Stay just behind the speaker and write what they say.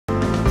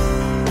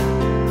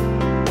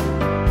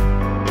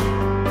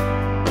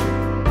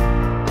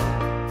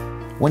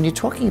When you're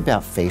talking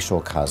about facial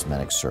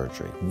cosmetic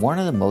surgery, one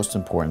of the most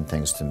important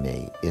things to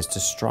me is to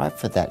strive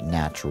for that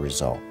natural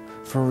result,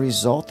 for a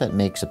result that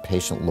makes a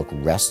patient look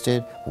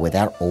rested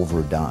without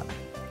overdone.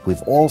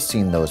 We've all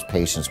seen those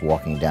patients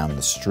walking down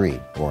the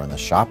street or in the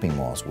shopping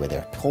malls where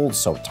they're pulled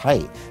so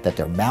tight that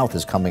their mouth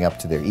is coming up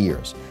to their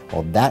ears.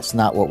 Well, that's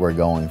not what we're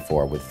going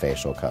for with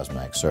facial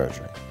cosmetic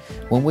surgery.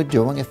 When we're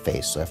doing a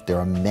facelift, there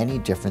are many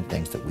different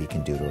things that we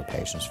can do to a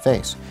patient's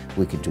face.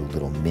 We can do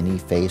little mini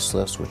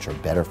facelifts, which are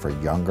better for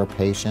younger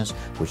patients,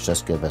 which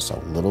just give us a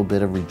little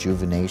bit of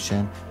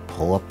rejuvenation,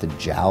 pull up the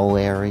jowl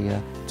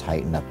area,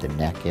 tighten up the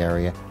neck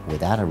area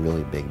without a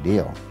really big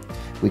deal.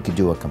 We could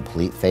do a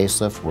complete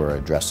facelift where we're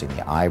addressing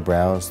the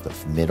eyebrows, the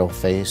middle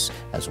face,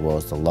 as well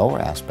as the lower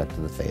aspect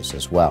of the face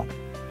as well.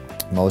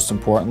 Most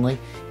importantly,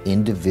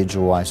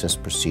 individualize this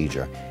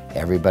procedure.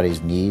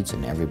 Everybody's needs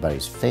and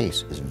everybody's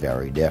face is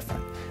very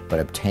different, but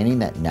obtaining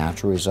that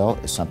natural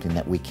result is something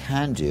that we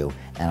can do,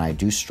 and I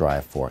do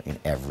strive for in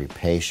every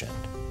patient.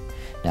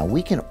 Now,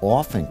 we can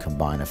often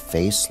combine a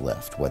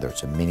facelift, whether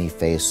it's a mini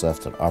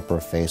facelift, an upper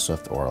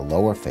facelift, or a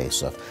lower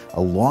facelift,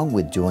 along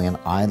with doing an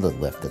eyelid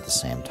lift at the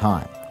same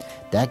time.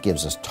 That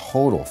gives us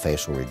total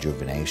facial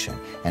rejuvenation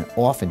and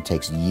often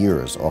takes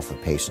years off a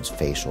patient's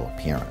facial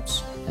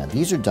appearance. Now,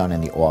 these are done in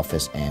the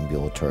office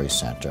ambulatory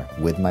center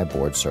with my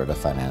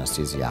board-certified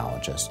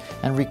anesthesiologist,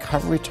 and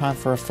recovery time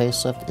for a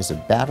facelift is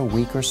about a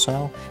week or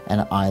so, and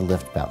an eye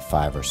lift about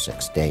 5 or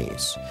 6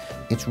 days.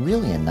 It's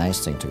really a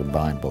nice thing to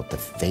combine both the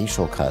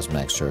facial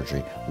cosmetic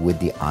surgery with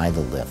the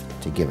eyelid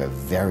lift to give a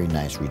very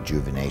nice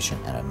rejuvenation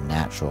and a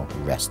natural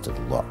rested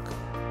look.